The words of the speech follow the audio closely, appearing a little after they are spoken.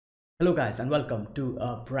Hello guys and welcome to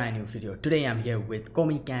a brand new video. Today I'm here with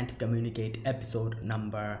Komi Can't Communicate episode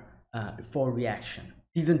number 4 reaction.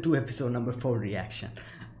 Season 2 episode number 4 reaction.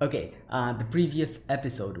 Okay, the previous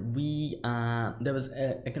episode there was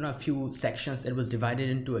a few sections. It was divided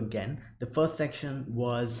into again. The first section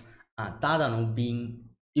was Tadano being,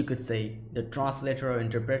 you could say, the translator or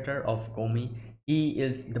interpreter of Komi. He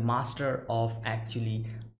is the master of actually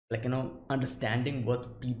understanding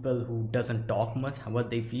what people who doesn't talk much, what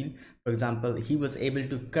they feel. For example, he was able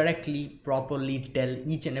to correctly, properly tell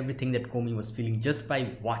each and everything that Komi was feeling just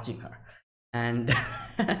by watching her. And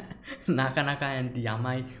Nakanaka and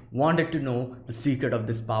Yamai wanted to know the secret of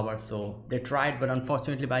this power, so they tried, but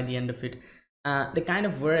unfortunately by the end of it, they kind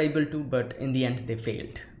of were able to, but in the end they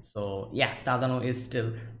failed. So yeah, Tadano is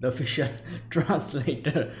still the official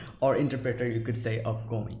translator or interpreter, you could say, of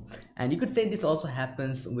Komi. And you could say this also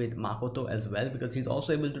happens with Makoto as well, because he's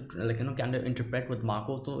also able to kind of interpret what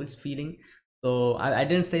Makoto is feeling. So I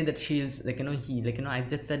didn't say that she is I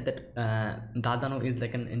just said that Tadano is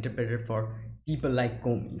like an interpreter for people like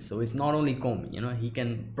Komi. So it's not only Komi, he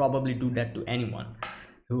can probably do that to anyone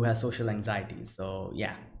who has social anxiety. So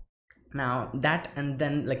yeah, now that, and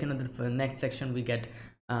then the next section we get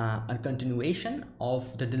a continuation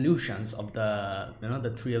of the delusions of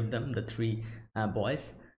the three of them, the three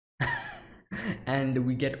boys. And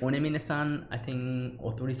we get Onemine-san, I think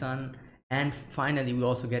Otori-san, and finally we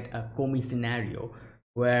also get a Komi scenario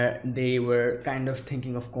where they were kind of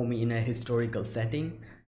thinking of Komi in a historical setting,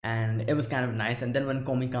 and it was kind of nice. And then when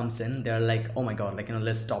Komi comes in, they're like, oh my god,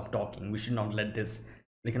 let's stop talking, we should not let this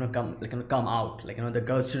come out, the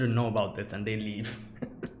girls shouldn't know about this, and they leave.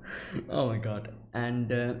 Oh my god.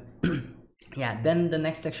 And yeah, then the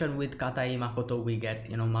next section with Katai Makoto, we get,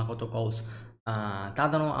 Makoto calls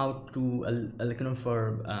Tadano out to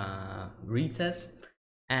for recess.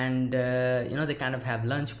 And they kind of have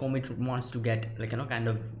lunch. Komi wants to get kind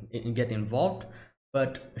of get involved,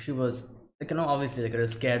 but she was obviously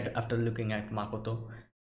scared after looking at Makoto.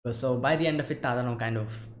 So by the end of it, Tadano kind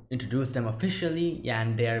of introduced them officially, yeah,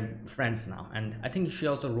 and they're friends now. And I think she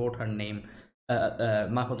also wrote her name,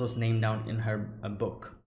 Makoto's name, down in her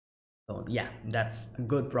book. So yeah, that's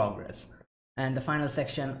good progress. And the final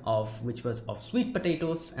section, of which was of sweet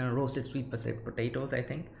potatoes and roasted sweet potatoes, I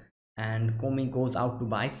think. And Komi goes out to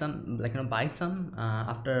buy some, buy some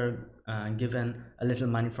after given a little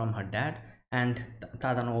money from her dad. And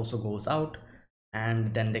Tadano also goes out,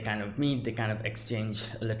 and then they kind of meet, they kind of exchange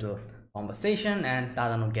a little conversation, and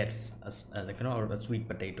Tadano gets a sweet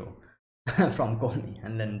potato from Komi,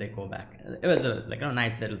 and then they go back. It was a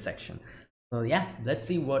nice little section. So yeah, let's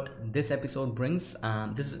see what this episode brings.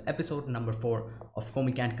 This is episode number 4 of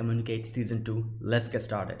Komi Can't Communicate season 2. Let's get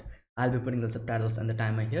started. I'll be putting the subtitles and the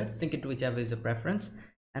timer here. Sync it to whichever is your preference,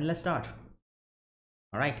 and let's start.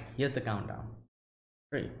 All right, here's the countdown.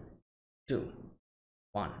 3, 2,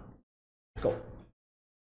 1, go.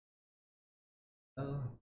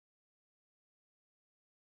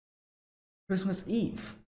 Christmas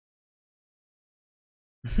Eve.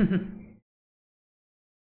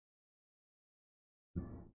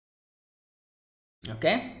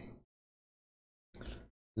 Okay,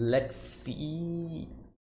 let's see.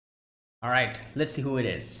 All right, let's see who it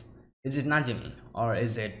is. Is it Najimi or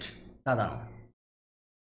is it Tadano?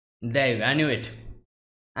 There you go. I knew it.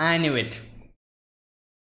 I knew it.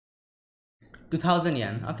 2000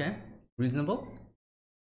 yen. Okay, reasonable.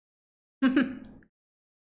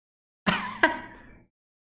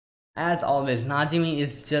 As always, Najimi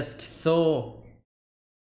is just so.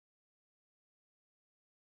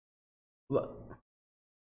 Why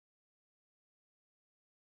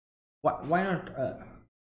not?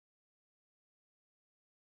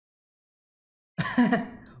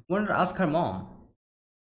 Why not ask her mom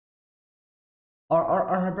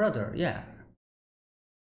or her brother? Yeah.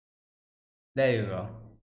 There you go.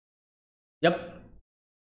 Yep.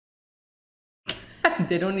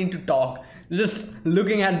 They don't need to talk. Just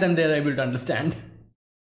looking at them, they're able to understand.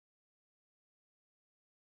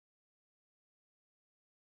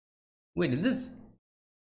 Wait, is this?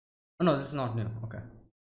 Oh no, this is not new. Okay.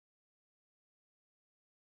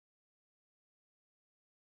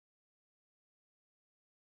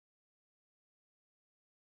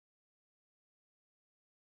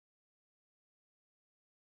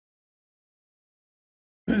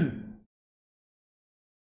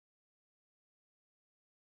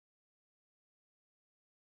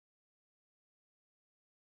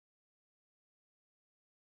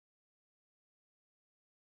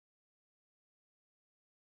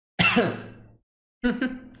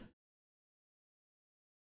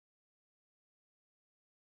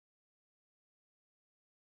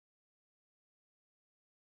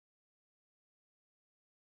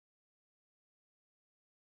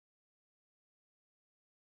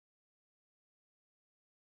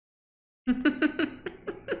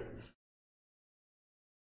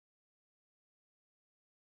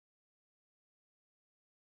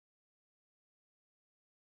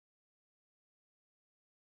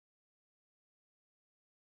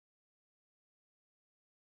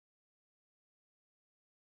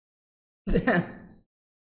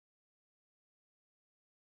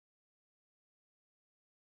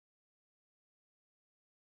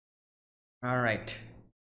 All right.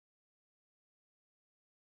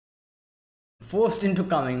 Forced into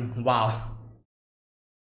coming. Wow.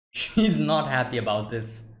 She's not happy about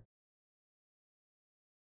this.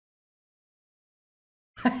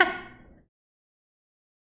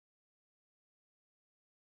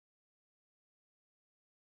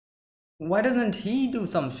 Why doesn't he do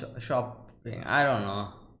some shopping? I don't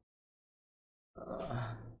know. Uh,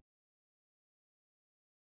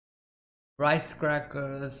 rice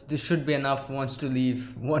crackers. This should be enough. Wants to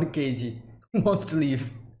leave. 1 kg. Wants to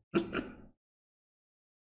leave.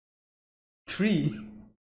 3.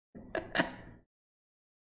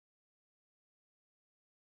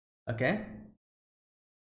 Okay.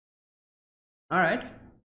 All right.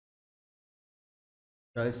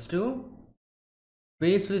 Choice 2.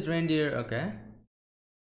 Base with reindeer. Okay.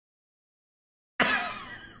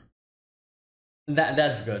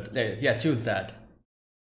 That's good. Yeah, choose that.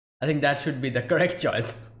 I think that should be the correct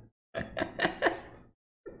choice.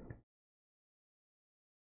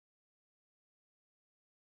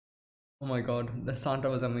 Oh my god, the Santa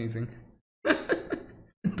was amazing.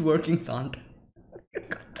 Twerking Santa.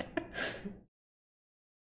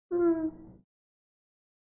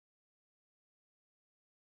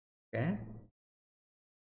 Okay.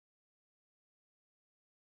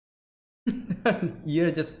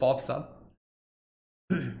 Ear just pops up.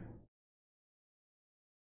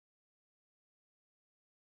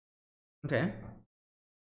 Okay.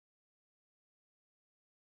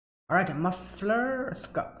 All right, muffler,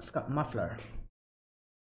 muffler.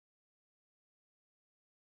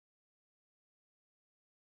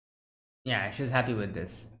 Yeah, she's happy with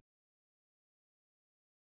this.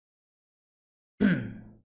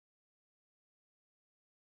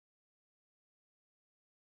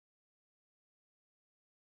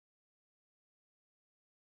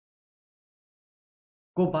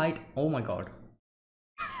 Go bite. Oh my god.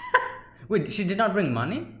 Wait, she did not bring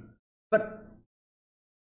money? But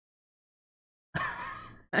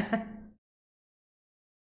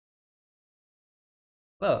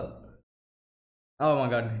well, oh my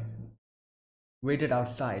god. Waited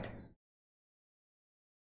outside.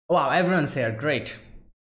 Wow, everyone's here. Great.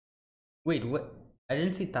 Wait, what? I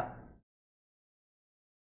didn't see that.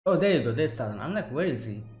 Oh, there you go. There's Tarzan. I'm like, where is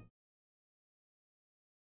he?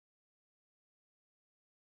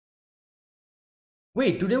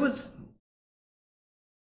 Wait, today was.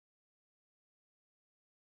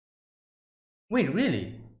 Wait,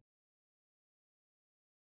 really?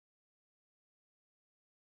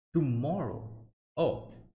 Tomorrow? Oh,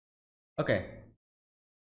 okay.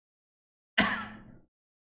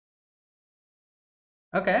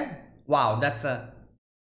 Okay. Wow, that's a.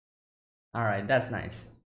 Alright, that's nice.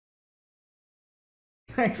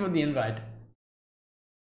 Thanks for the invite.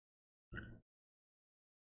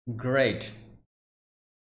 Great.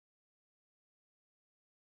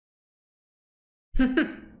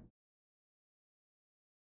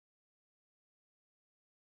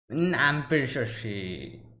 I'm pretty sure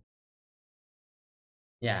she.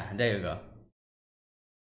 Yeah, there you go.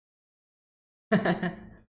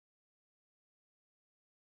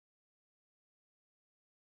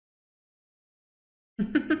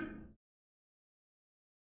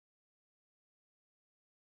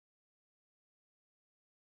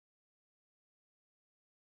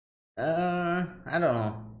 I don't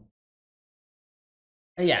know.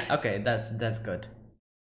 Yeah, okay, that's good.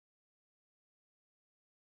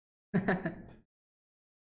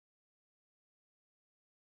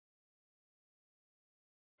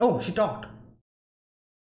 Oh, she talked.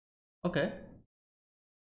 Okay.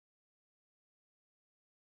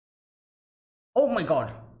 Oh my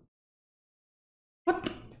god. What?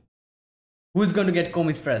 Who's going to get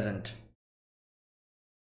Komi's present?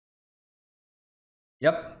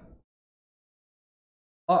 Yep.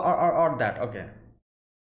 Or that. Okay.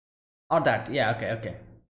 Or that. Yeah. Okay. Okay.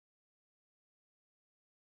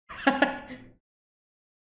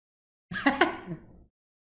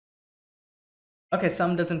 Okay.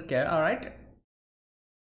 Some doesn't care. All right.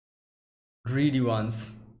 Greedy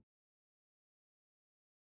ones.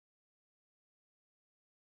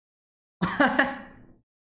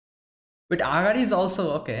 But Agari is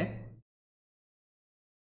also okay.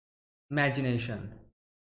 Imagination.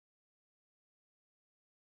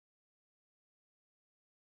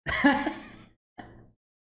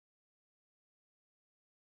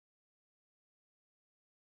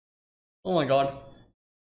 Oh my god.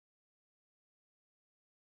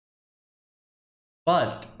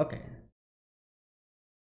 But okay.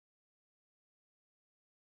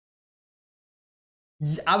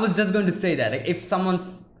 I was just going to say that, like, if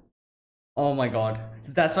someone's, oh my god,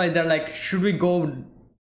 that's why they're like, should we go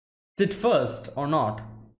sit first or not?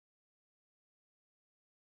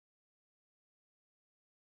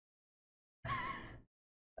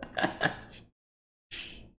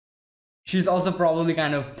 She's also probably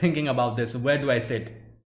kind of thinking about this. Where do I sit?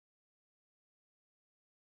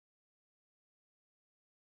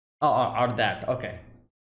 Oh, or that. Okay.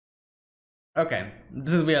 Okay.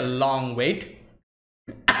 This will be a long wait.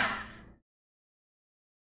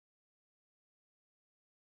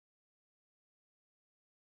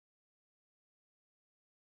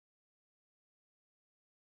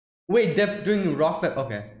 Wait, they're doing rock paper.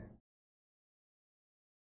 Okay.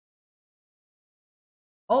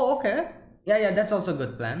 Oh, okay. Yeah, yeah, that's also a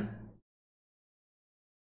good plan.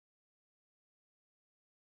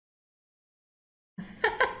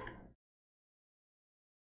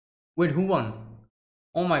 Wait, who won?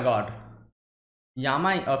 Oh my god.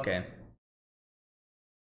 Yamai? Okay.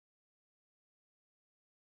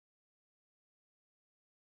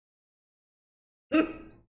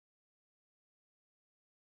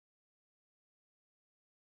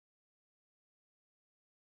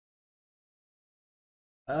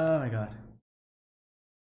 Oh my god.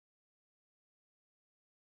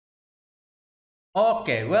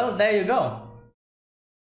 Okay, well, there you go.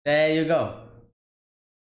 There you go.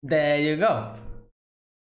 There you go.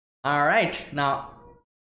 All right, now.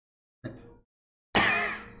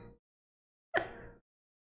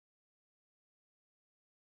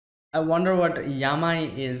 I wonder what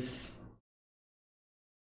Yamai is.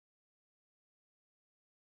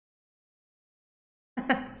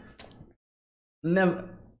 Never.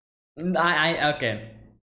 Okay.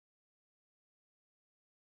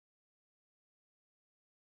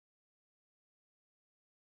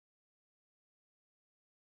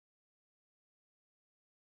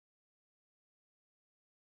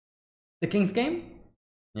 The King's Game?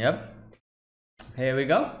 Yep. Here we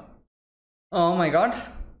go. Oh my god.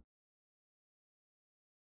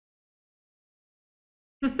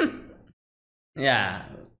 Yeah.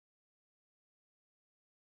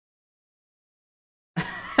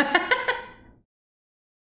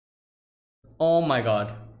 Oh my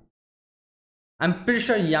god. I'm pretty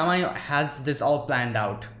sure Yamai has this all planned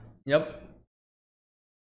out. Yep.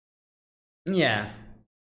 Yeah.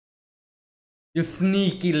 You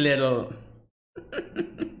sneaky little.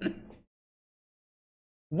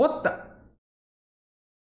 What the?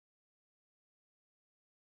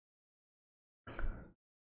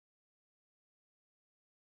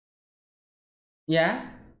 Yeah?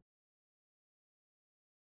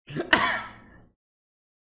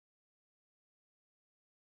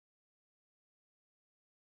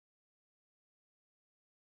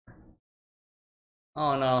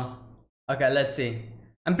 Oh no. Okay, let's see.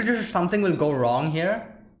 I'm pretty sure something will go wrong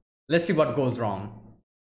here. Let's see what goes wrong.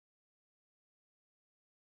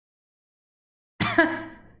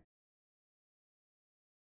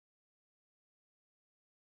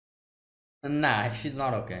 Nah, she's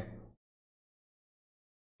not okay.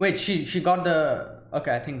 Wait, she got the,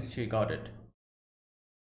 okay, I think she got it.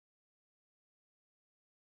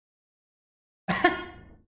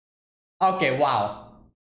 Okay, wow.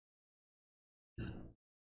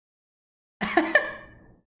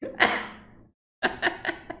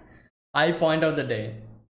 High point of the day.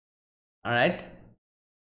 All right.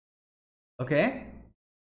 Okay.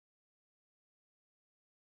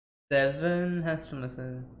 Seven has to miss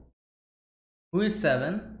it. Who is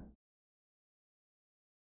seven?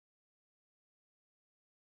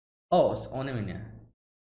 Oh, it's Oniminia.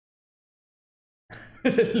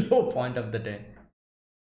 The low point of the day.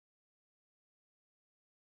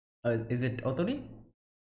 Is it Otori?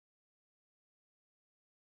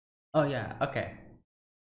 Oh yeah. Okay.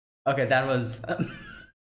 Okay, that was.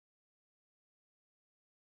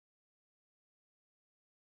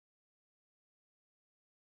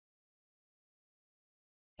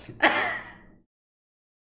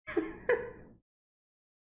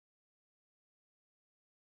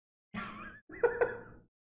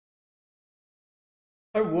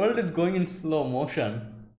 Her world is going in slow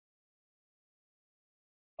motion.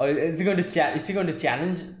 Oh, is he going to Is he going to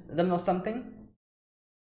challenge them or something?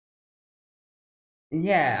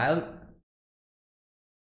 Yeah.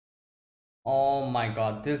 Oh my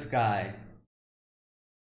god, this guy.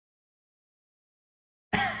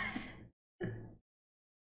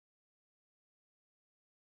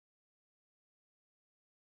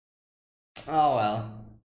 Oh well.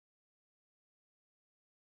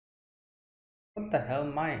 What the hell?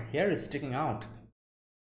 My hair is sticking out.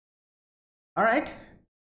 Alright.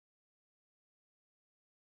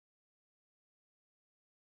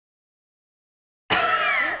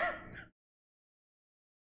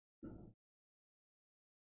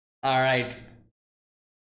 Alright.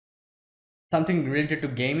 Something related to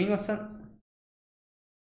gaming or something?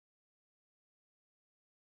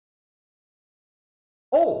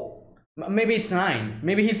 Oh! Maybe it's 9.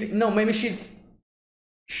 Maybe he's. No, maybe she's.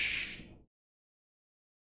 Shh.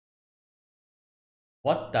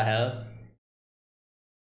 What the hell?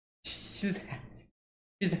 She's.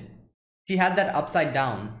 She's. She had that upside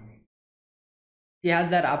down. She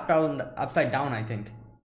has that upside down, I think.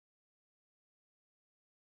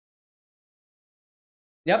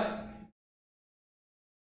 Yep.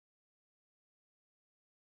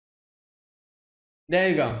 There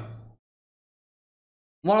you go.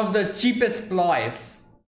 One of the cheapest ploys.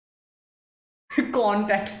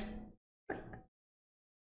 Contacts.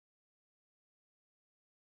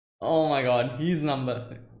 Oh my god, he's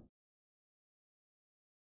number.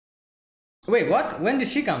 Wait, what? When did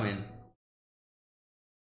she come in?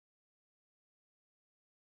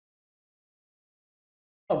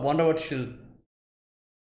 I wonder what she'll.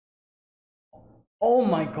 Oh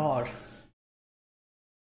my god.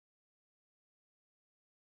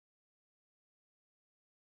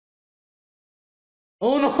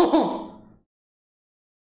 Oh no!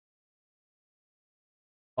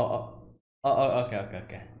 Oh, oh, oh, okay, okay,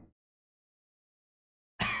 okay.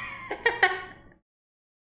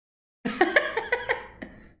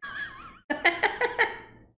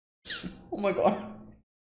 Oh my god.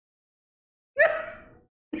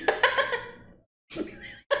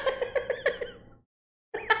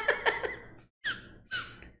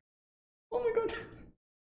 Oh my god.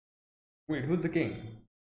 Wait, who's the king?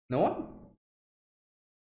 No one?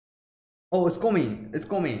 Oh, it's Komi. It's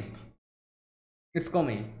Komi. It's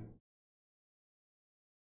Komi.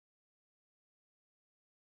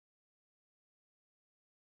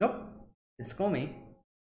 Nope. It's Komi.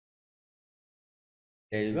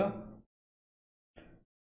 There you go.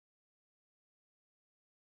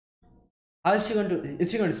 How is she going to?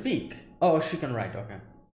 Is she going to speak? Oh, she can write. Okay.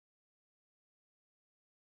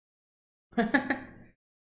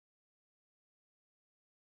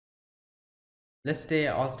 Let's stay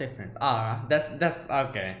all stay friends. Ah, that's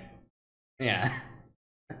okay. Yeah.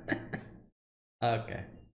 Okay.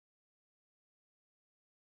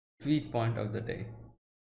 Sweet point of the day.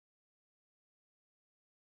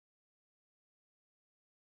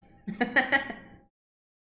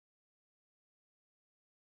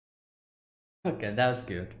 Okay, that was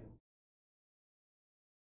cute.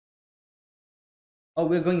 Oh,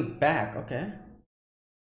 we're going back. Okay.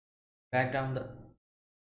 Back down the.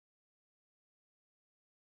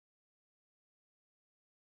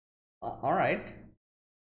 All right.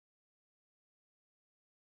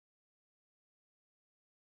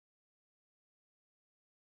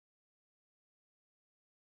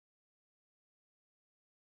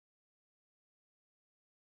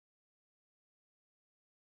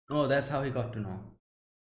 Oh, that's how he got to know.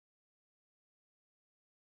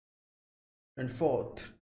 And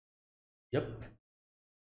fourth. Yep.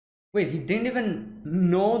 Wait, he didn't even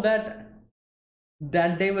know that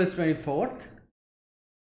that day was 24th?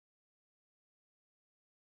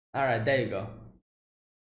 All right, there you go.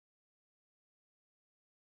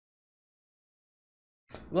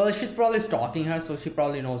 Well, she's probably stalking her, so she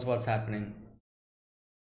probably knows what's happening.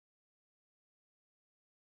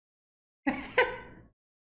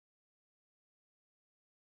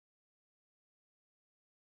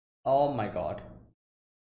 Oh my god.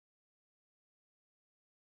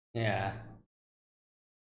 Yeah.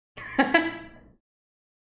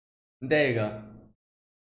 There you go.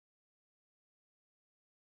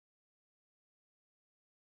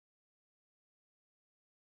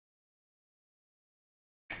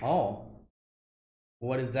 Oh,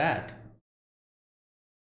 what is that?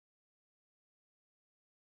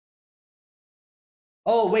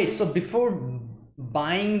 Oh, wait, so before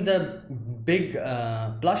buying the big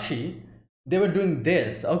plushie, they were doing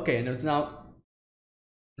this. Okay, and it's now.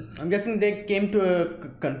 I'm guessing they came to a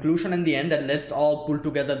conclusion in the end that let's all pull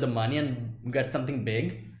together the money and get something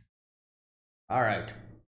big. All right.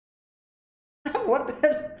 What the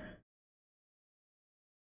hell?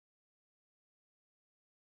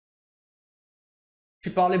 She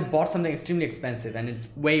probably bought something extremely expensive and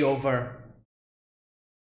it's way over.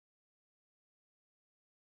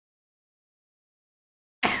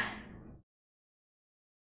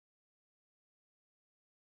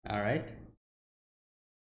 All right.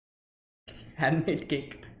 Handmade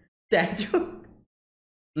cake. Statue?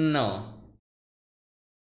 No.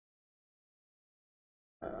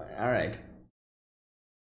 All right.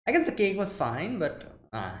 I guess the cake was fine, but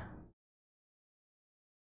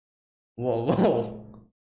whoa, whoa.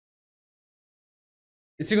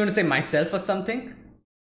 Is she going to say myself or something?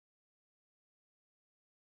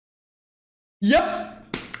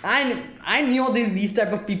 Yep. I knew these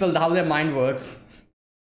type of people how their mind works.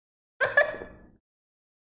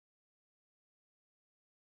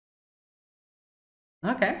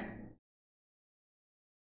 Okay.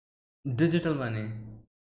 Digital money.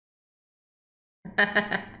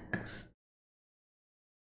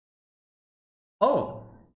 Oh,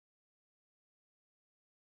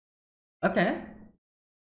 okay.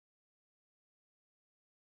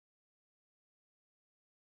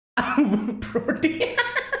 Protein.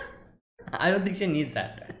 I don't think she needs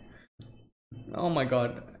that. Oh my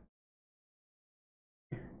god.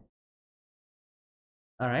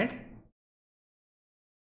 All right.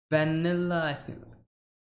 Vanilla ice cream.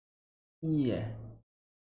 Yeah.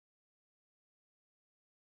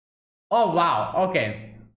 Oh wow.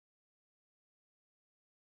 Okay.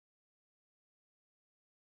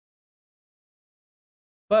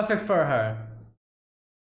 Perfect for her.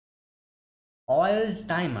 Oil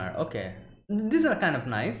timer. Okay. These are kind of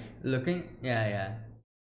nice looking. Yeah, yeah.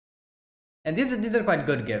 And these are quite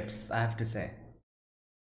good gifts, I have to say.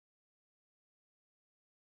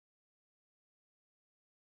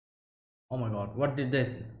 Oh my god. What did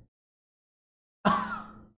they?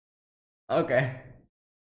 Okay.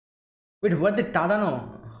 Wait, what did Tada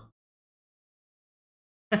know?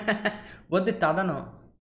 What did Tada know?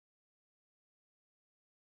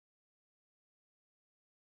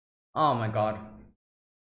 Oh my god.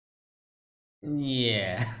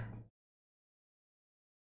 Yeah.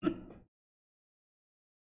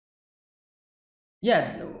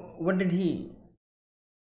 Yeah. What did he?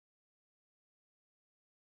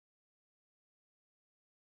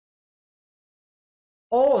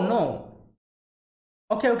 Oh no.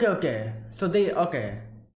 Okay, okay, okay. So they okay.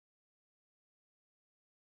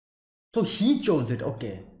 So he chose it.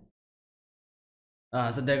 Okay.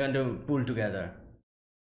 So they're going to pull together.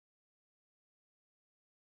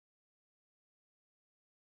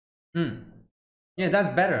 Hmm. Yeah,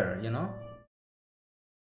 that's better. You know.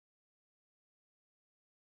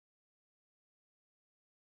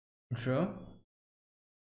 True.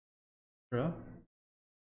 True.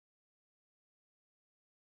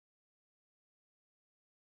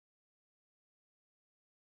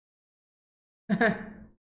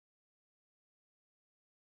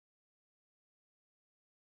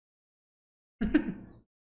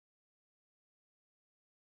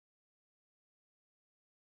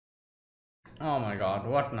 Oh my god.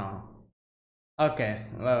 What now? Okay.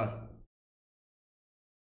 Well.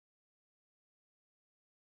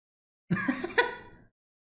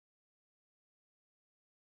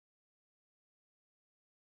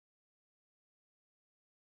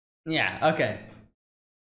 Yeah. Okay.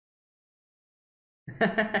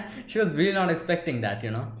 She was really not expecting that.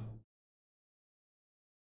 You know.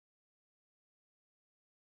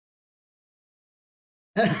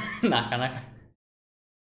 Naka naka.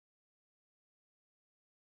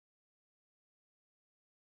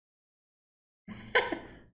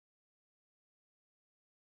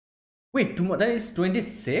 Wait. Tomorrow. That is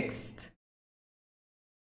 26th.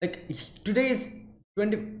 Like today is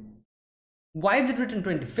 20. Why is it written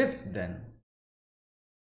 25th then?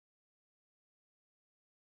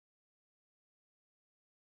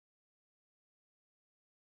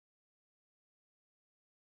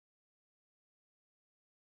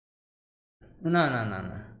 No, no, no,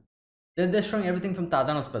 no. They're showing everything from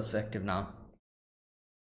Tadano's perspective now.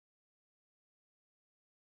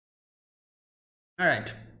 All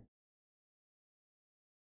right.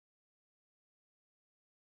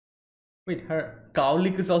 Wait, her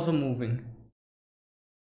cowlick is also moving.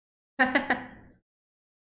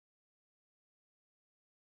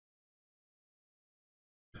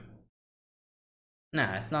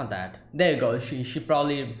 Nah, it's not that. There you go. She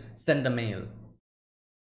probably sent the mail.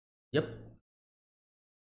 Yep.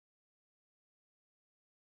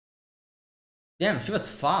 Damn, she was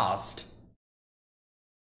fast.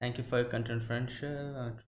 Thank you for your content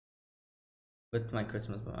friendship with my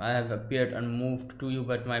Christmas. I have appeared unmoved to you,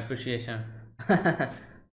 but my appreciation.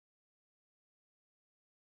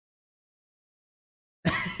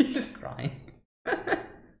 He's crying.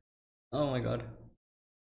 Oh my god.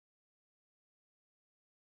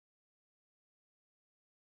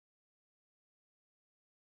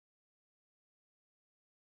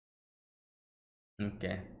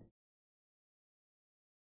 Okay.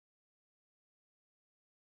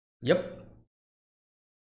 Yep.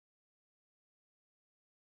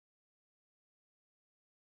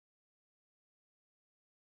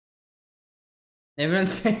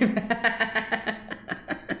 Everyone's saying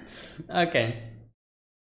okay.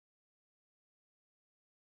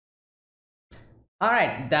 All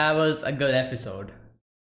right, that was a good episode.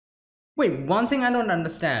 Wait, one thing I don't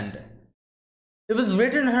understand. It was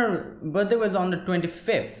written her birthday was on the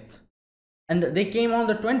 25th. And they came on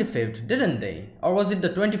the 25th, didn't they? Or was it the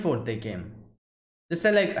 24th they came? They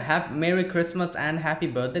said like Merry Christmas and Happy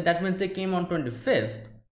Birthday. That means they came on 25th.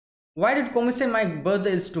 Why did Komi say my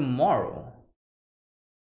birthday is tomorrow?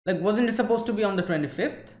 Like, wasn't it supposed to be on the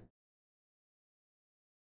 25th?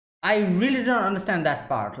 I really don't understand that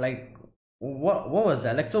part. Like, what was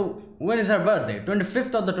that? Like, so when is her birthday?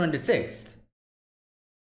 25th or the 26th?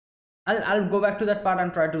 I'll go back to that part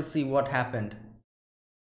and try to see what happened.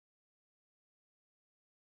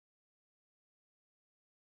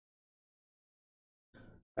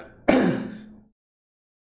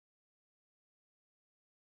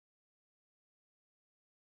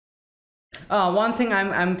 One thing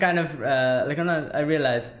I'm kind of like, I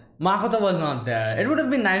realized Makoto was not there. It would have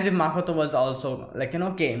been nice if Makoto was also like,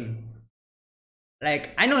 came. Like,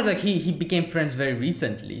 I know like he became friends very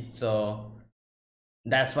recently, so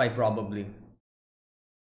that's why probably.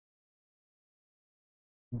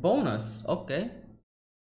 Bonus, okay.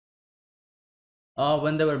 Oh,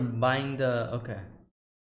 when they were buying the okay.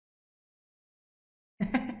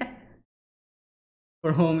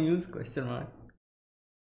 For home use question mark.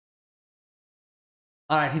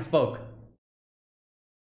 All right, he spoke.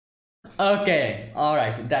 Okay, all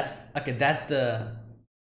right. That's okay. That's the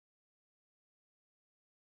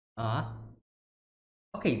uh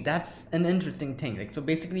okay. That's an interesting thing. Like, so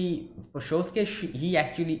basically, for Shosuke, he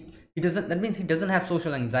actually he doesn't. That means he doesn't have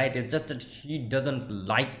social anxiety. It's just that he doesn't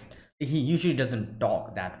like. He usually doesn't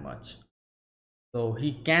talk that much, so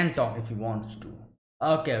he can talk if he wants to.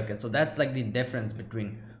 Okay, okay. So that's like the difference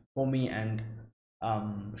between Komi and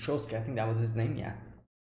Shosuke. I think that was his name. Yeah.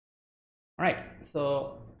 All right.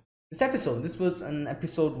 So this was an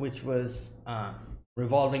episode which was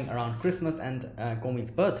revolving around Christmas and Komi's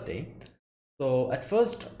birthday. So at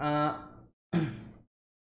first, Komi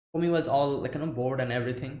was all like, bored and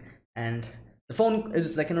everything, and the phone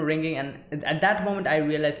is like, ringing, and at that moment I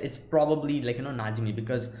realized it's probably like, Najimi,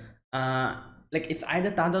 because like it's either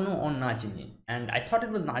Tadano or Najimi, and I thought it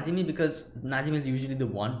was Najimi because Najimi is usually the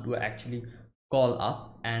one to actually call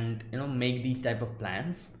up and make these type of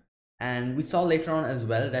plans. And we saw later on as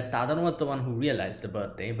well that Tadano was the one who realized the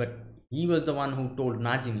birthday, but he was the one who told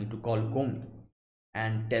Najimi to call Komi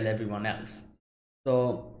and tell everyone else.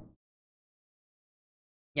 So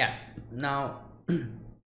yeah, now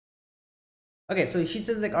okay, so she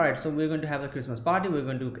says like, all right, so we're going to have a Christmas party, we're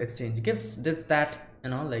going to exchange gifts, this, that,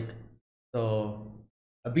 like, so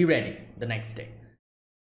be ready the next day.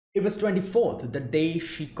 It was 24th, the day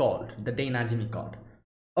she called, the day Najimi called.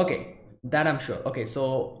 Okay, that I'm sure. Okay,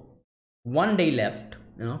 so one day left.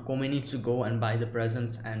 Komi needs to go and buy the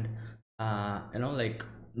presents and like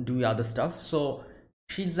do other stuff. So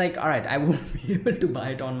she's like, all right, I won't be able to buy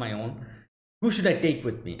it on my own. Who should I take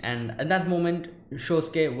with me? And at that moment,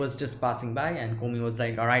 Shosuke was just passing by, and Komi was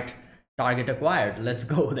like, all right, target acquired, let's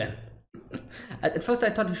go then. At first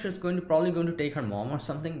I thought she was probably going to take her mom or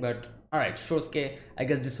something, but all right, Shosuke, I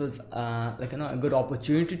guess this was like, a good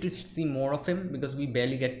opportunity to see more of him, because we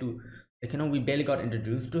barely get to like, we barely got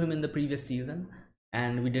introduced to him in the previous season,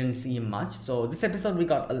 and we didn't see him much. So this episode we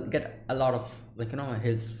get a lot of like,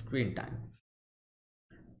 his screen time.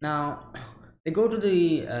 Now they go to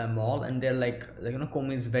the mall, and they're like,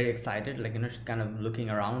 Komi is very excited, like, she's kind of looking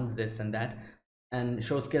around this and that, and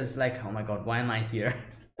Shosuke is like, oh my god, why am I here?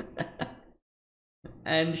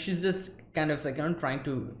 And she's just kind of like, trying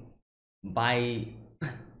to buy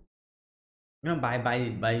buy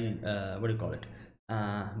what do you call it,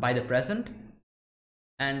 buy the present.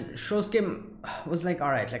 And Shosuke was like,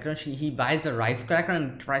 all right, like, he buys a rice cracker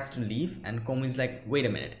and tries to leave, and Komi's like, wait a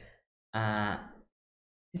minute,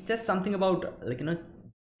 he says something about like,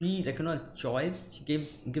 she, like, a choice. She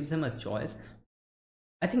gives him a choice.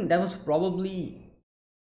 I think that was probably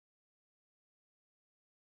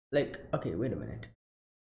like, okay, wait a minute.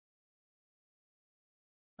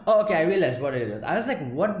 Oh, okay, I realized what it is. I was like,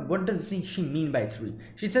 what does she mean by three?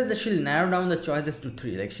 She says that she'll narrow down the choices to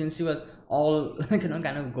three. Like, since she was all like,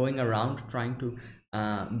 kind of going around trying to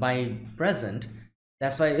buy present,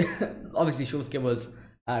 that's why obviously Shosuke was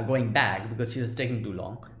going back because she was taking too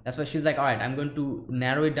long. That's why she's like, all right, I'm going to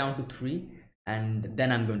narrow it down to three, and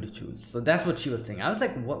then I'm going to choose. So that's what she was saying. I was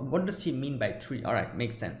like, what does she mean by three? All right,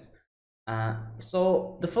 makes sense.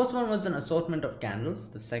 So the first one was an assortment of candles.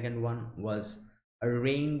 The second one was a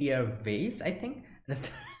reindeer vase, I think. The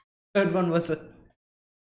third one was a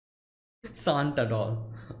Santa doll.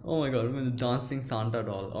 Oh my god, the dancing Santa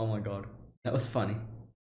doll. Oh my god, that was funny.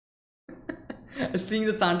 Seeing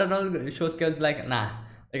the Santa doll, Shosuke was like, nah,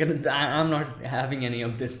 like, I'm not having any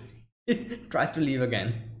of this. Tries to leave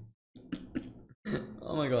again.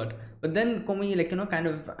 Oh my god. But then Komi, like, kind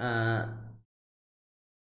of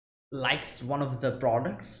likes one of the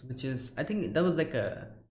products, which is, I think that was like a,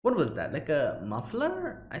 what was that, like a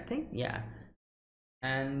muffler, I think, yeah.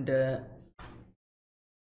 And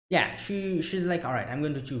yeah, she's like, all right, I'm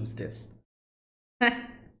going to choose this.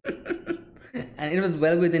 And it was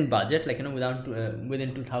well within budget, like, without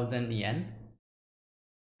within 2000 yen.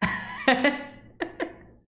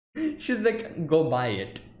 She's like, go buy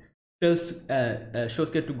it. Tells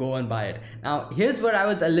Shosuke to go and buy it. Now here's where I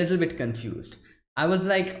was a little bit confused. I was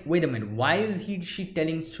like, wait a minute, why is she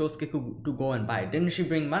telling Shosuke to go and buy it? Didn't she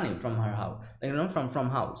bring money from her house, like, from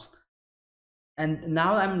house? And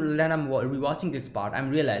now I'm rewatching this part, I'm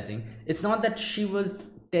realizing it's not that she was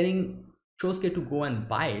telling Shosuke to go and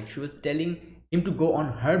buy it. She was telling him to go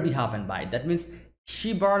on her behalf and buy it. That means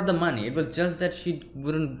she borrowed the money. It was just that she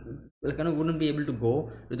wouldn't be able to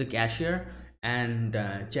go to the cashier and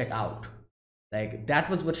check out. Like, that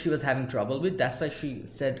was what she was having trouble with. That's why she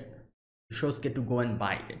said Shosuke to go and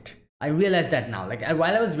buy it. I realized that now. Like,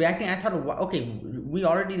 while I was reacting, I thought, okay, we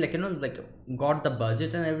already, like, got the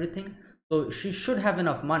budget and everything, so she should have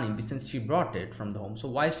enough money since she brought it from the home. So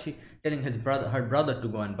why is she telling her brother to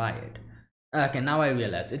go and buy it? Okay, now I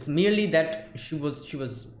realize it's merely that she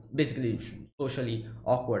was basically socially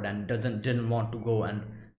awkward and didn't want to go and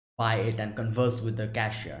buy it and converse with the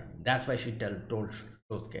cashier. That's why she told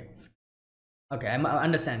Shosuke. Okay, I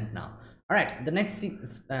understand it now. All right, the next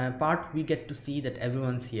part, we get to see that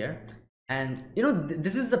everyone's here, and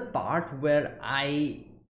this is the part where I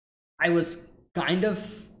was kind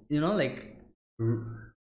of, like,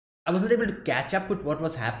 I wasn't able to catch up with what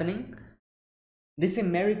was happening. They say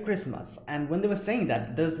Merry Christmas, and when they were saying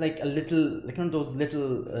that, there's like a little, like, those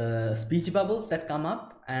little speech bubbles that come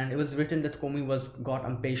up, and it was written that Komi got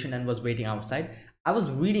impatient and was waiting outside. I was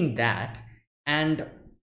reading that, and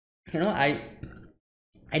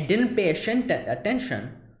I didn't pay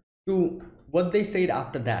attention to what they said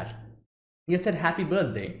after that. They said happy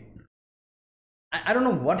birthday. I don't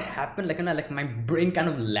know what happened, like my brain kind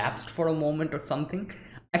of lapsed for a moment or something.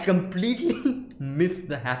 I completely missed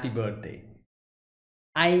the happy birthday.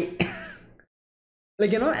 I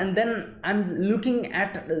like, and then I'm looking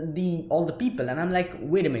at all the people, and I'm like,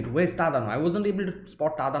 wait a minute, where's Tadano? I wasn't able to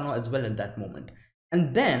spot Tadano as well at that moment.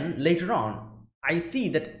 And then later on, I see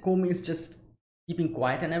that Komi is just keeping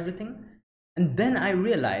quiet and everything, and then I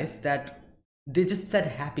realized that they just said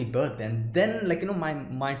happy birthday, and then, like, my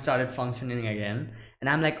mind started functioning again, and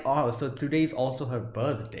I'm like, oh, so today is also her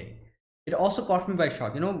birthday. It also caught me by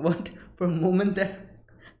shock. You know what? For a moment there,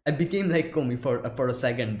 I became like Komi for a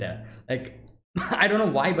second there. Like, I don't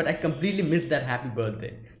know why, but I completely missed that happy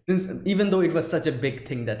birthday. Since even though it was such a big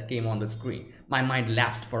thing that came on the screen, my mind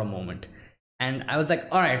lapsed for a moment. And I was like,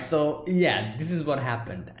 all right, so yeah, this is what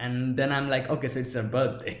happened. And then I'm like, okay, so it's her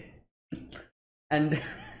birthday. And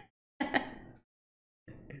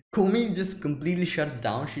Komi just completely shuts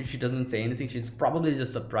down. She doesn't say anything. She's probably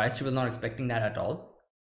just surprised. She was not expecting that at all.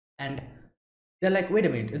 And they're like, wait a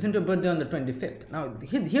minute, isn't your birthday on the 25th? Now,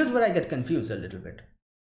 here's where I get confused a little bit.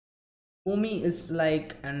 Komi is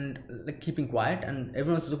like, and like keeping quiet, and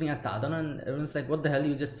everyone's looking at Tadano, and everyone's like, what the hell,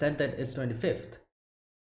 you just said that it's 25th.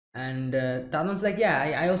 And Tadano's like,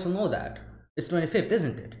 yeah, I also know that. It's 25th,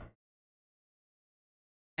 isn't it?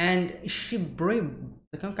 And she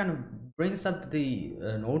kind of brings up the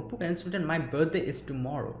notebook, and it's written, my birthday is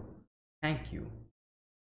tomorrow. Thank you.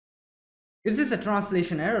 Is this a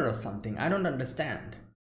translation error or something? I don't understand.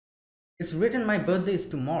 It's written my birthday is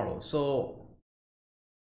tomorrow, so...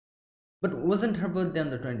 But wasn't her birthday on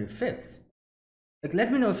the 25th? Like,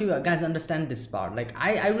 let me know if you guys understand this part. Like,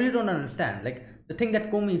 I really don't understand. Like, the thing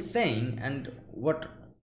that Komi is saying and what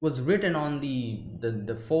was written on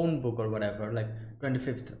the phone book or whatever, like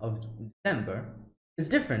 25th of December, is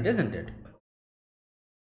different, isn't it?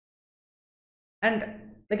 And,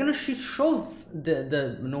 like, she shows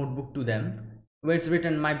the notebook to them where it's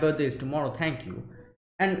written, my birthday is tomorrow, thank you.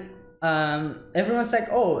 And everyone's like,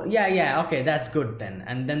 oh, yeah, okay, that's good then.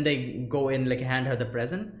 And then they go in, like, hand her the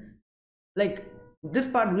present. Like, this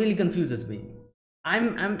part really confuses me.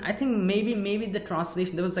 I think maybe the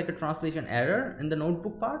translation, there was like a translation error in the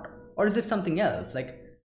notebook part, or is it something else? Like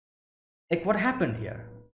what happened here?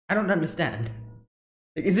 I don't understand.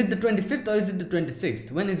 Like, is it the 25th or is it the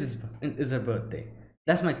 26th? When is her birthday?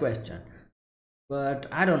 That's my question. But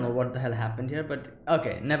I don't know what the hell happened here, but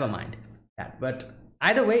okay, never mind that. But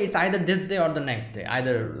either way, it's either this day or the next day.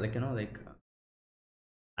 Either, like,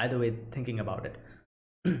 either way thinking about it.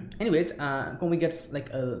 Anyways, Komi gets like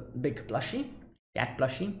a big plushie, cat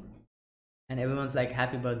plushie, and everyone's like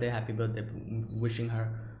happy birthday, wishing her,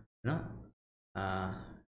 you know,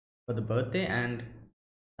 for the birthday. And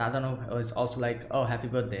Tadano is also like, oh, happy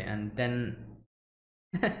birthday. And then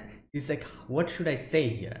he's like, what should I say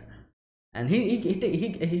here? And he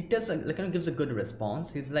does like, kind of gives a good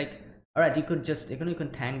response. He's like, all right, you could just you can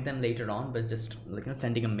thank them later on, but just like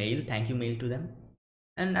sending a mail, thank you mail to them.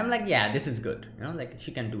 And I'm like, yeah, this is good, like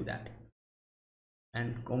she can do that.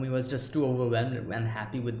 And Komi was just too overwhelmed and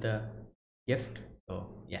happy with the gift. So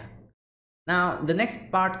yeah. Now the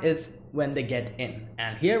next part is when they get in,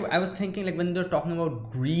 and here I was thinking, like, when they're talking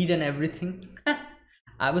about greed and everything,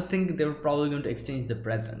 I was thinking they were probably going to exchange the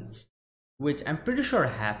presents, which I'm pretty sure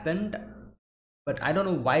happened, but I don't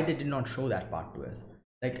know why they did not show that part to us.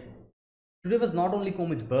 Like, today was not only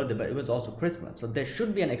Komi's birthday, but it was also Christmas, so there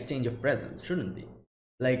should be an exchange of presents, shouldn't there?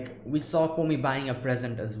 Like, we saw Komi buying a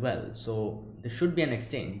present as well, so there should be an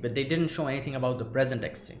exchange, but they didn't show anything about the present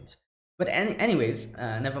exchange. But anyways,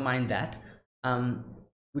 never mind that.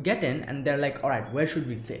 We get in and they're like, all right, where should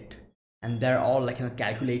we sit? And they're all like,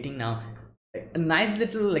 calculating. Now a nice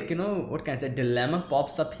little, like, what can I say, dilemma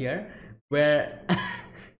pops up here, where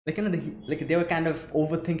like, they were kind of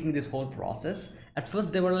overthinking this whole process. At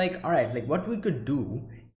first they were like, all right, like, what we could do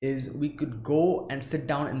is we could go and sit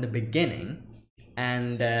down in the beginning,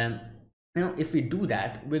 and if we do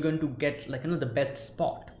that, we're going to get, like, the best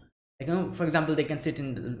spot. Like, for example, they can sit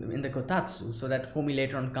in the kotatsu, so that Komi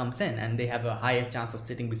later on comes in and they have a higher chance of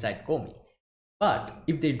sitting beside Komi. But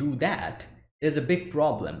if they do that, there's a big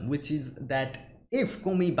problem, which is that if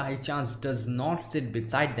Komi by chance does not sit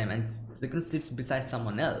beside them and sits beside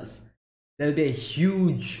someone else, there'll be a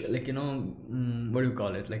huge, like, what do you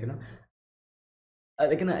call it, like,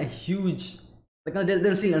 a huge, like,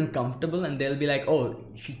 they'll feel uncomfortable, and they'll be like, oh,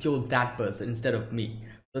 she chose that person instead of me.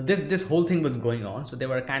 So this whole thing was going on, so they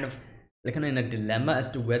were kind of, like, in a dilemma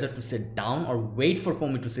as to whether to sit down or wait for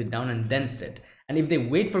Komi to sit down and then sit. And if they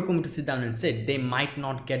wait for Komi to sit down and sit, they might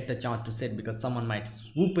not get the chance to sit, because someone might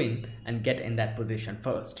swoop in and get in that position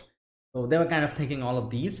first. So they were kind of thinking all of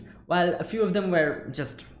these, while a few of them were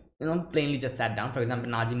just, plainly just sat down. For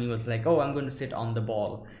example, Najimi was like, oh, I'm going to sit on the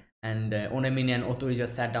ball, and Onemine and Otori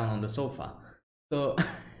just sat down on the sofa. So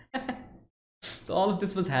so all of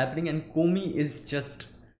this was happening, and Komi is just,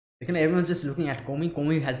 everyone's just looking at Komi.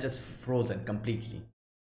 Komi has just frozen completely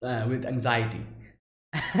with anxiety.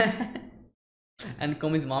 And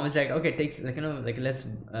Komi's mom is like, okay, let's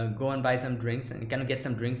go and buy some drinks and get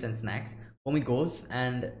some drinks and snacks. Komi goes,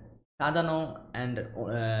 and Tadano and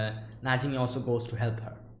Najimi also goes to help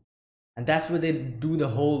her. And that's where they do the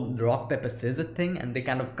whole rock paper scissors thing, and they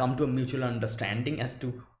kind of come to a mutual understanding as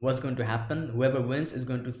to what's going to happen. Whoever wins is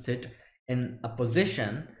going to sit in a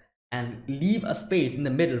position and leave a space in the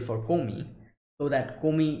middle for Komi, so that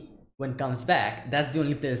Komi, when comes back, that's the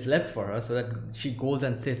only place left for her, so that she goes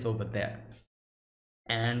and sits over there.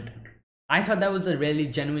 And I thought that was a really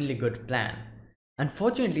genuinely good plan.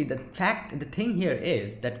 Unfortunately, the thing here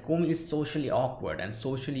is that Komi is socially awkward and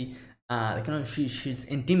socially she's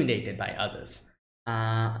intimidated by others.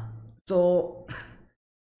 So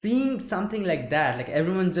seeing something like that, like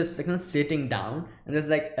everyone just sitting down and there's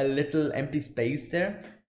like a little empty space there,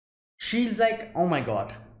 she's like, oh my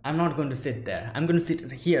god, I'm not going to sit there, I'm going to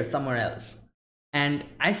sit here somewhere else. And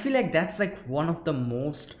I feel like that's like one of the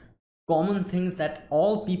most common things that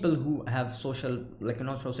all people who have social,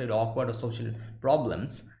 socially awkward or social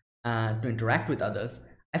problems to interact with others,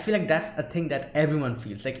 I feel like that's a thing that everyone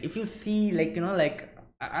feels. Like, if you see, like,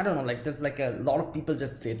 I don't know, like, there's like a lot of people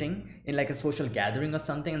just sitting in like a social gathering or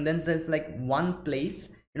something, and then there's like one place,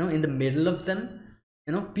 in the middle of them,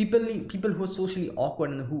 people who are socially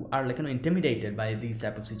awkward and who are intimidated by these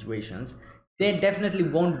type of situations, they definitely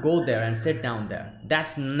won't go there and sit down there.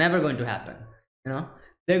 That's never going to happen.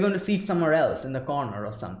 They're going to sit somewhere else in the corner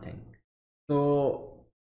or something. So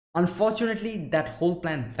unfortunately, that whole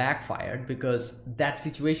plan backfired, because that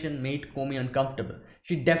situation made Komi uncomfortable.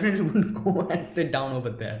 She definitely wouldn't go and sit down over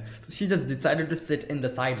there, so she just decided to sit in the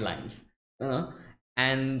sidelines,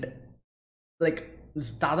 and like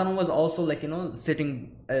Tadano was also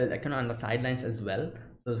sitting on the sidelines as well.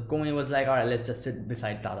 So Komi was like, all right, let's just sit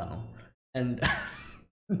beside Tadano, and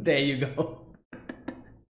there you go.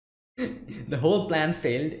 The whole plan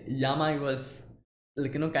failed. Yamai was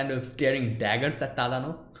kind of staring daggers at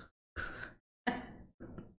Tadano.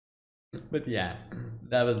 But yeah,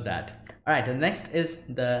 that was that. All right, the next is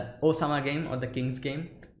the Osama game, or the King's game,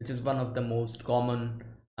 which is one of the most common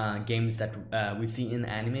games that we see in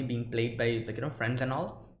anime being played by friends and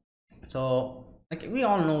all. So like we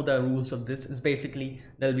all know the rules of this. Is basically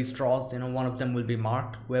there'll be straws, you know, one of them will be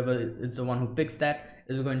marked. Whoever is the one who picks that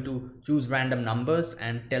is going to choose random numbers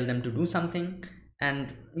and tell them to do something.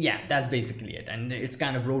 And yeah, that's basically it, and it's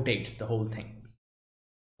kind of rotates the whole thing.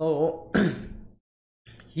 So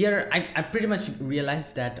here I pretty much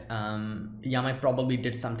realized that Yamai probably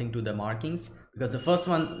did something to the markings, because the first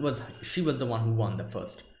one was, she was the one who won the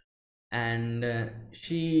first, and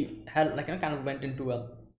she had like, you know, kind of went into a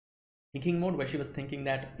thinking mode where she was thinking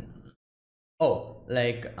that, oh,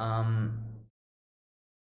 like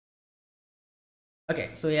okay,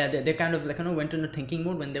 so yeah, they kind of like, you know, went into thinking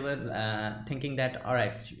mode when they were thinking that, all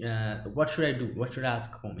right, what should I do, what should I ask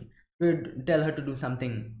Komi? Should I tell her to do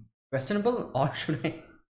something questionable, or should I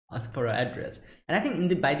ask for her address? And I think in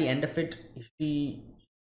the by the end of it, she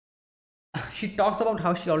talks about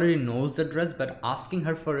how she already knows the dress, but asking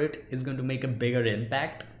her for it is going to make a bigger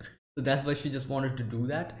impact. So that's why she just wanted to do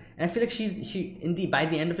that. And I feel like she in the by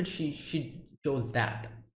the end of it, she chose that,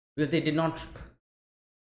 because they did not,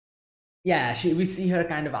 yeah, we see her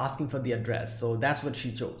kind of asking for the address, so that's what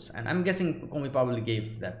she chose, and I'm guessing Komi probably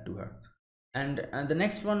gave that to her. And the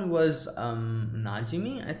next one was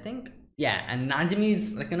Najimi, I think. Yeah, and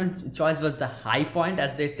Najimi's, like, you know, choice was the high point,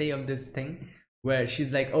 as they say, of this thing, where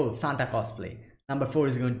she's like, oh, Santa cosplay, number 4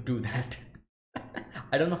 is going to do that.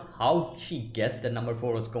 I don't know how she guessed that number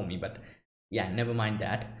 4 was Komi, but yeah, never mind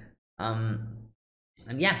that. And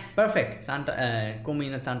yeah, perfect, Santa, Komi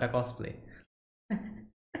in a Santa cosplay.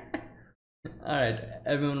 All right,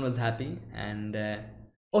 everyone was happy. And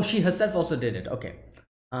oh, she herself also did it. Okay.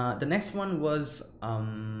 The next one was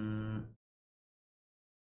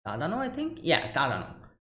Tadano, I think. Yeah, Tadano.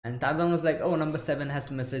 And Tadano was like, oh, number 7 has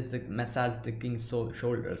to massage the king's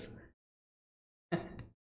shoulders.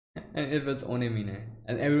 And it was Onemine,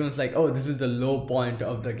 and everyone's like, oh, this is the low point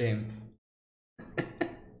of the game.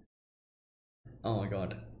 Oh my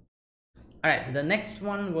god. All right, the next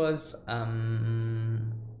one was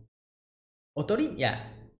Otori. Yeah,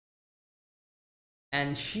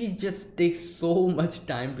 and she just takes so much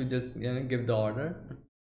time to just, you know, give the order.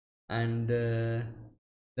 And the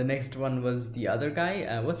next one was the other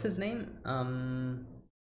guy, what's his name,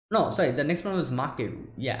 no, sorry, the next one was Makeru.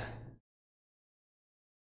 Yeah.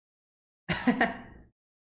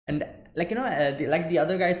 And like, you know, like the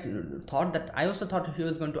other guys thought that, I also thought he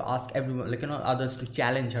was going to ask everyone, like, you know, others to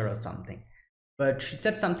challenge her or something, but she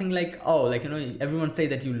said something like, oh, like, you know, everyone say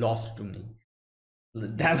that you lost to me.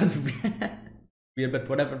 That was weird, but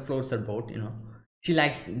whatever floats her boat, you know, she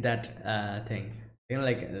likes that thing, you know,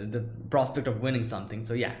 like the prospect of winning something.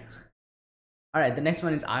 So yeah. All right, the next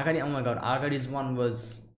one is Agari. Oh my god, Agari's one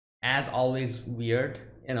was, as always, weird,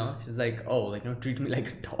 you know. She's like, oh, like, you know, treat me like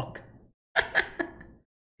a dog.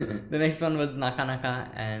 The next one was Nakanaka,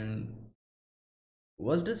 and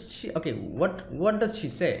what does she, okay, what does she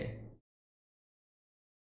say?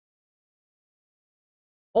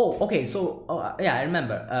 Oh, okay, so yeah, I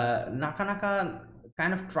remember. Nakanaka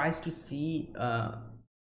kind of tries to see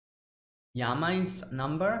Yamai's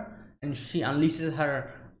number, and she unleashes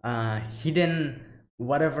her hidden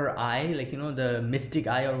whatever eye, like, you know, the mystic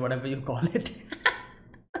eye or whatever you call it.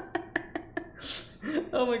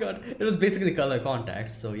 Oh my god, it was basically color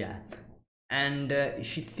contacts. So yeah, and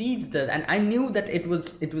she sees that, and I knew that it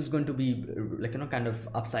was going to be like, you know, kind of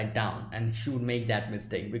upside down, and she would make that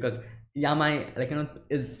mistake, because Yamai, like, you know,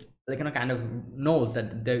 is like, you know, kind of knows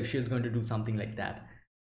that she is going to do something like that.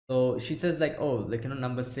 So she says like, oh, like, you know,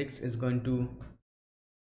 number 6 is going to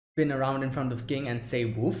spin around in front of king and say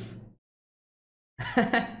woof.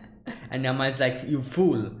 And Yamai is like, you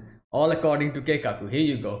fool, all according to Keikaku, here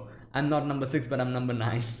you go, I'm not number 6, but I'm number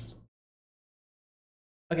 9.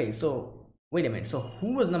 Okay, so wait a minute, so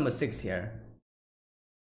who was number 6 here?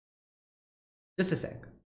 Just a sec,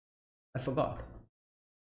 I forgot.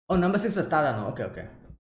 Oh, number 6 was Tadano. Okay, okay.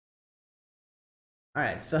 All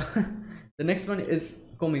right, so the next one is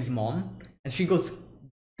Komi's mom, and she goes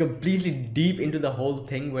completely deep into the whole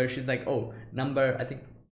thing, where she's like, oh, number, I think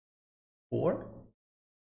 4 or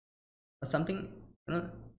something, you know,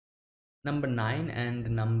 number 9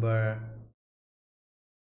 and number,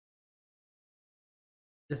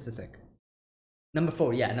 just a sec, number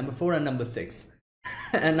 4, yeah, number 4 and number 6.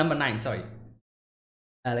 And number 9, sorry,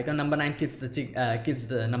 like a number 9 kiss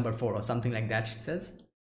the number 4 or something like that, she says.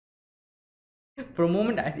 For a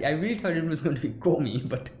moment I really thought it was going to be Komi,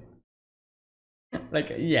 but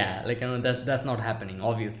like, yeah, like, you know, that's not happening,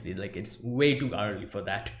 obviously. Like, it's way too early for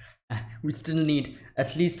that. We still need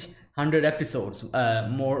at least 100 episodes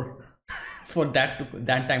more for that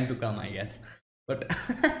time to come, I guess. But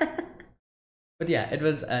but yeah, it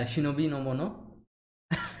was Shinobi no Mono.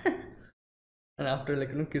 And after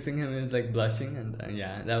like kissing him, he was like blushing, and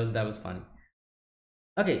yeah, that was funny.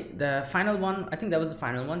 Okay, the final one, I think that was the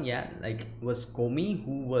final one, yeah, like was Komi,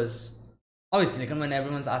 who was obviously like when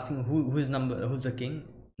everyone's asking who's the king,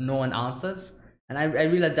 no one answers. And I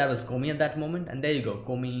realized that was Komi at that moment, and there you go,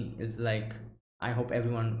 Komi is like, I hope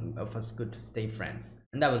everyone of us could stay friends,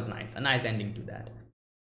 and that was nice, a nice ending to that.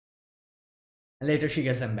 And later she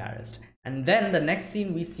gets embarrassed, and then the next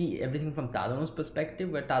scene we see everything from Tadano's perspective,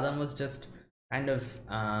 where Tadano was just kind of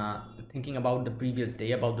thinking about the previous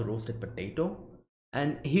day, about the roasted potato.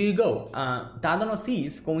 And here you go, Tadano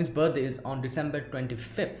sees Komi's birthday is on December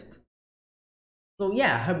 25th. So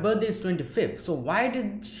yeah, her birthday is 25th. So why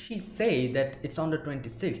did she say that it's on the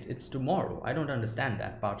 26th? It's tomorrow. I don't understand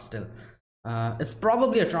that part still. It's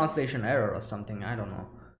probably a translation error or something. I don't know.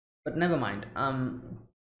 But never mind.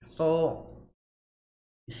 So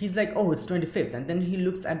he's like, oh, it's 25th. And then he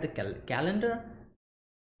looks at the calendar.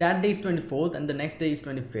 That day is 24th and the next day is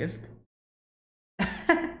 25th.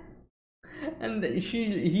 And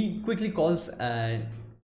he quickly calls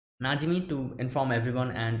Najimi to inform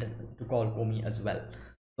everyone and to call Komi as well.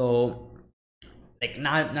 So like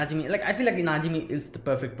Najimi, like I feel like Najimi is the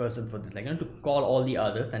perfect person for this, like to call all the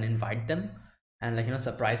others and invite them, and like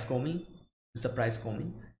surprise Komi,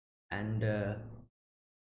 and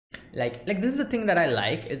like this is the thing that I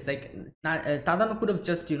like. It's like Tadano could have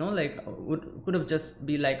just could have just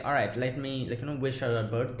be like, all right, let me wish her a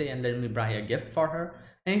birthday and let me buy a gift for her,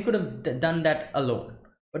 and he could have done that alone.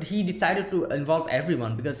 But he decided to involve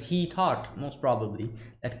everyone because he thought most probably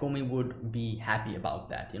that Komi would be happy about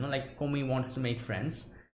that. Like Komi wants to make friends,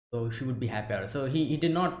 so she would be happier. So he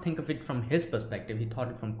did not think of it from his perspective. He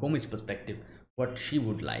thought it from Komi's perspective, what she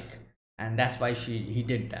would like, and that's why he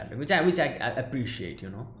did that, which I appreciate.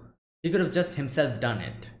 He could have just himself done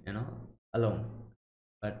it, alone.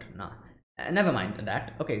 But nah, never mind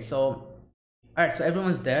that. Okay, so. Alright, so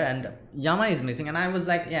everyone's there and Yama is missing, and I was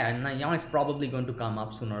like, yeah, and Yama is probably going to come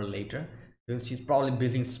up sooner or later because she's probably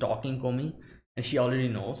busy stalking Komi and she already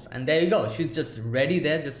knows. And there you go, she's just ready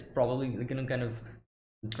there, just probably kind of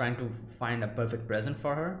trying to find a perfect present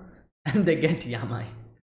for her. And they get Yama.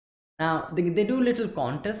 Now they do a little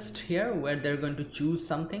contest here where they're going to choose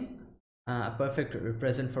something, a perfect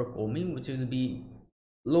present for Komi, which will be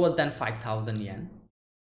lower than 5,000 yen.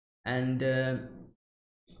 And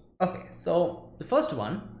okay, so the first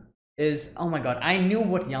one is, oh my god, I knew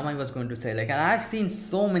what Yamai was going to say, like, and I've seen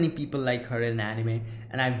so many people like her in anime,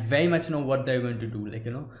 and I very much know what they're going to do, like,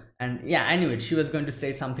 and yeah, I knew it. She was going to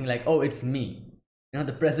say something like, oh, it's me,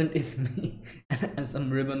 the present is me, and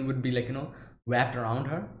some ribbon would be like, wrapped around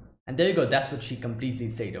her, and there you go, that's what she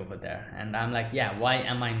completely said over there. And I'm like, yeah, why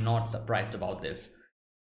am I not surprised about this?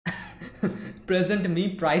 Present me,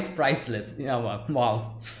 priceless.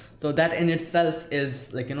 Wow. So that in itself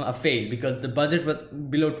is like a fail, because the budget was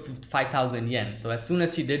below 5,000 yen. So as soon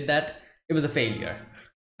as she did that, it was a failure.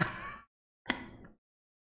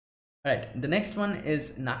 Alright, the next one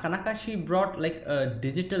is Nakanaka. She brought like a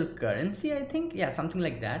digital currency, I think. Yeah, something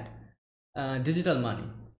like that. Digital money,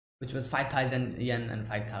 which was 5,000 yen and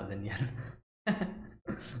 5,000 yen.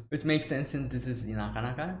 Which makes sense since this is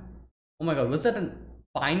Nakanaka. Oh my god, was that a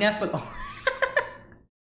pineapple?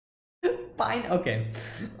 Okay.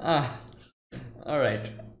 All right.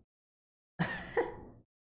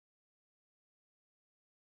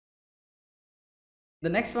 The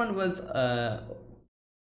next one was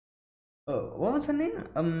what was her name?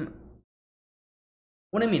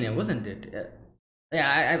 What I mean, it wasn't it? Yeah,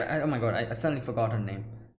 I oh my god, I suddenly forgot her name.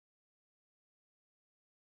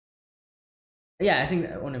 Yeah, I think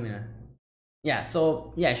Onamina. Yeah,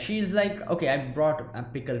 so yeah, she's like, okay, I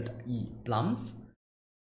brought pickled plums.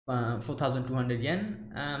 4,200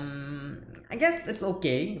 yen. I guess it's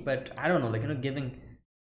okay, but I don't know, like giving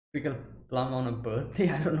pickled plum on a birthday,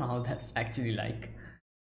 I don't know how that's actually like.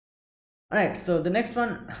 Alright, so the next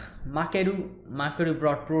one, Makeru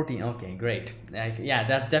brought protein. Okay, great. Like, yeah,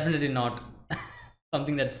 that's definitely not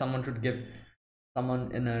something that someone should give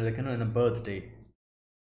someone in a in a birthday.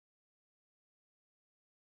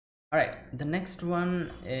 Alright, the next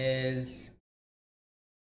one is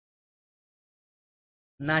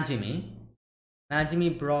Najimi.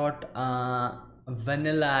 Najimi brought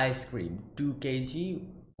vanilla ice cream, 2 kg,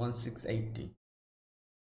 1680.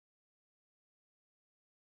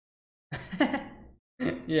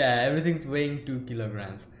 Yeah, everything's weighing 2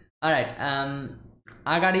 kilograms. Alright,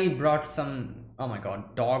 Agari brought some, oh my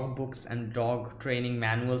god, dog books and dog training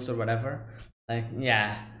manuals or whatever. Like,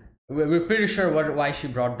 yeah, we're pretty sure why she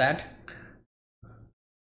brought that.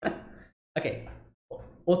 Okay,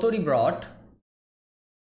 Otori brought,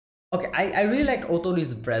 okay, I really liked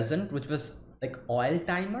Otori's present, which was like oil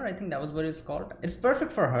timer, I think that was what it's called. It's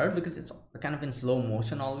perfect for her because it's kind of in slow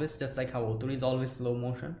motion always, just like how Otori is always slow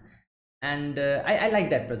motion. And I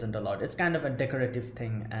like that present a lot. It's kind of a decorative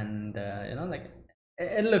thing, and you know, like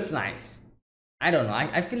it looks nice. I don't know,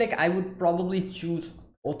 I feel like I would probably choose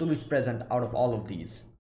Otori's present out of all of these.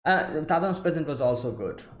 Tadano's present was also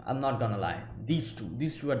good, I'm not gonna lie. These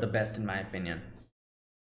two are the best in my opinion.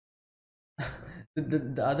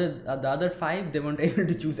 The other five, they weren't able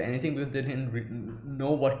to choose anything because they didn't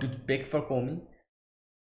know what to pick for Komi.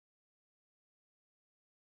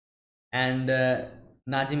 And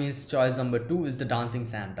Najimi's choice number two is the dancing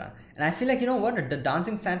Santa, and I feel like, you know what, the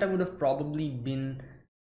dancing Santa would have probably been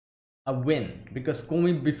a win because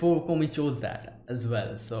before Komi chose that as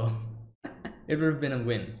well, so it would have been a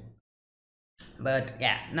win. But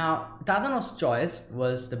yeah, now Tadano's choice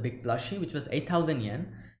was the big plushie, which was 8,000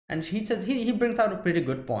 yen. And he says he brings out a pretty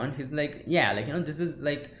good point. He's like, yeah, like, you know, this is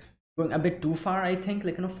like going a bit too far, I think.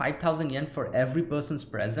 Like, you know, 5,000 yen for every person's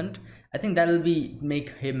present. I think that'll make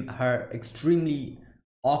her extremely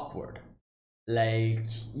awkward. Like,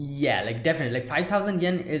 yeah, like definitely. Like 5,000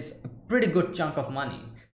 yen is a pretty good chunk of money.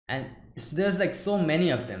 And there's like so many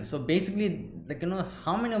of them. So basically, like, you know,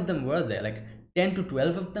 how many of them were there? Like 10 to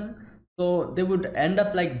 12 of them. So they would end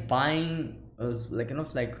up like buying like, you know,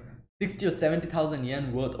 like 60 or 70,000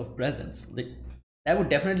 yen worth of presents. Like that would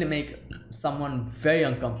definitely make someone very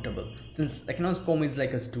uncomfortable, since, like, you know, Komi is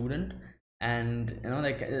like a student, and you know,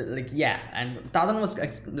 like yeah, and Tadan was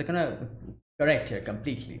like, you know, correct here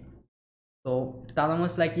completely. So Tadan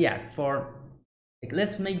was like, yeah, for like,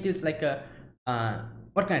 let's make this like a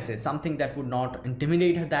what can I say, something that would not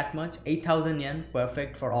intimidate her that much. 8,000 yen,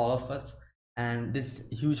 perfect for all of us. And this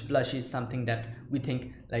huge plushie is something that we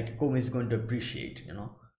think like Komi is going to appreciate, you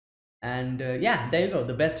know. And yeah, there you go,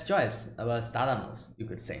 the best choice was Tadano's, you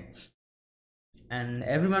could say. And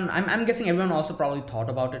everyone, I'm guessing everyone also probably thought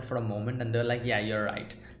about it for a moment, and they're like, yeah, you're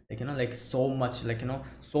right. Like, you know, like so much, like, you know,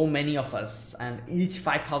 so many of us, and each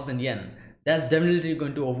 5,000 yen, that's definitely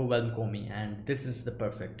going to overwhelm Komi, and this is the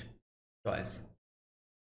perfect choice.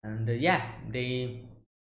 And yeah, they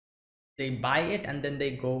buy it, and then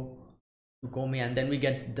they go to Komi, and then we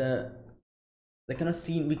get the, like, you know,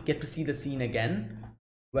 scene, we get to see the scene again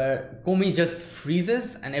where Komi just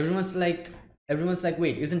freezes, and everyone's like,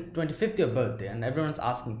 wait, isn't 25th your birthday? And everyone's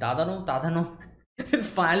asking, Tadano. It's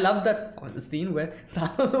fine. I love that scene where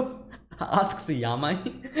Tadano asks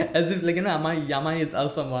Yamai as if, like, you know, Yamai is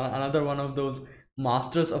also another one of those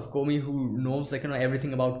masters of Komi who knows, like, you know,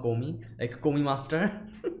 everything about Komi, like Komi master.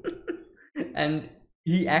 And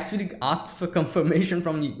he actually asks for confirmation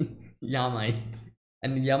from Yamai,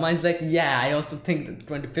 and Yamai's like, yeah, I also think that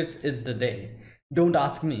 25th is the day, don't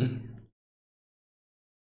ask me.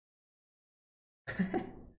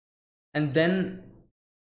 And then,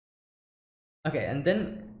 okay, and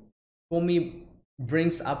then Komi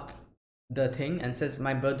brings up the thing and says,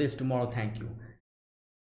 my birthday is tomorrow, thank you.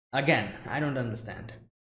 Again, I don't understand.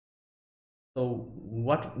 So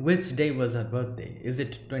which day was her birthday? Is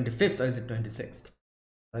it 25th or is it 26th?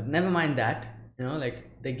 But never mind that, you know,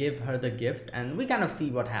 like they give her the gift, and we kind of see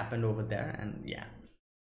what happened over there. And yeah,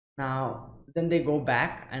 now then they go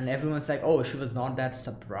back, and everyone's like, oh, she was not that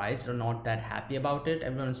surprised or not that happy about it.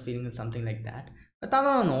 Everyone's feeling something like that, but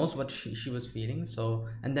Tadano knows what she was feeling. So,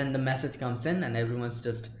 and then the message comes in, and everyone's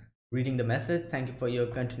just reading the message. Thank you for your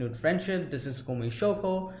continued friendship, this is Komi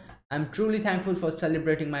Shoko. I'm truly thankful for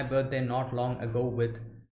celebrating my birthday not long ago with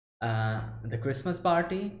the Christmas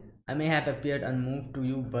party. I may have appeared unmoved to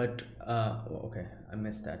you, but okay, I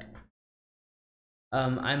missed that.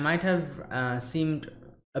 I might have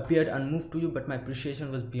appeared unmoved to you, but my appreciation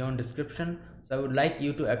was beyond description. So I would like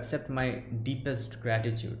you to accept my deepest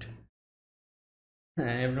gratitude. And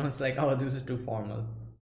everyone's like, oh, this is too formal.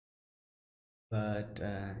 But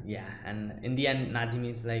yeah, and in the end,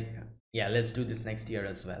 Najimi's like, yeah, let's do this next year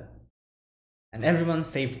as well. And everyone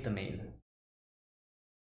saved the mail.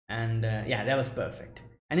 And yeah, that was perfect.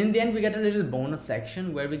 And in the end, we get a little bonus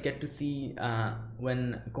section where we get to see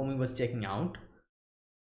when Komi was checking out.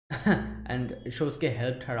 And Shosuke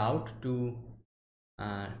helped her out to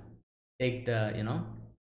take the, you know,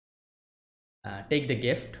 take the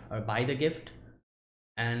gift or buy the gift.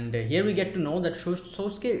 And here we get to know that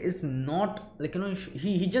Shosuke is not, like, you know,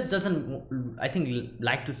 he just doesn't, I think,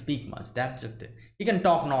 like to speak much. That's just it. He can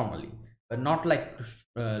talk normally, but not like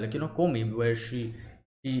you know, Komi, where she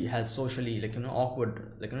has socially, like, you know,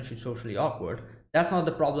 awkward, like, you know, she's socially awkward. That's not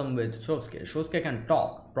the problem with Shosuke. Shosuke can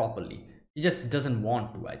talk properly, he just doesn't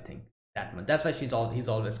want to, I think, that much. That's why he's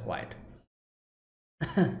always quiet.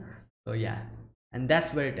 So yeah, and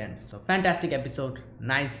that's where it ends. So fantastic episode,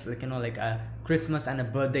 nice, like, like a Christmas and a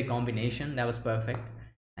birthday combination. That was perfect.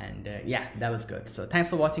 And yeah, that was good. So thanks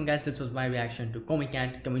for watching, guys. This was my reaction to Komi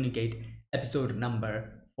Can't Communicate episode number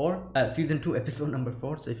 4, season 2 episode number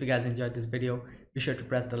 4. So if you guys enjoyed this video, be sure to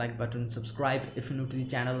press the like button, subscribe if you're new to the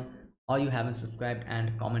channel or you haven't subscribed,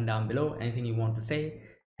 and comment down below anything you want to say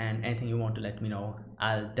and anything you want to let me know.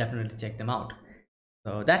 I'll definitely check them out.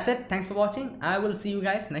 So that's it. Thanks for watching. I will see you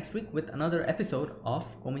guys next week with another episode of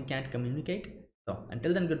Komi Can't Communicate. So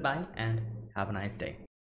until then, goodbye and have a nice day.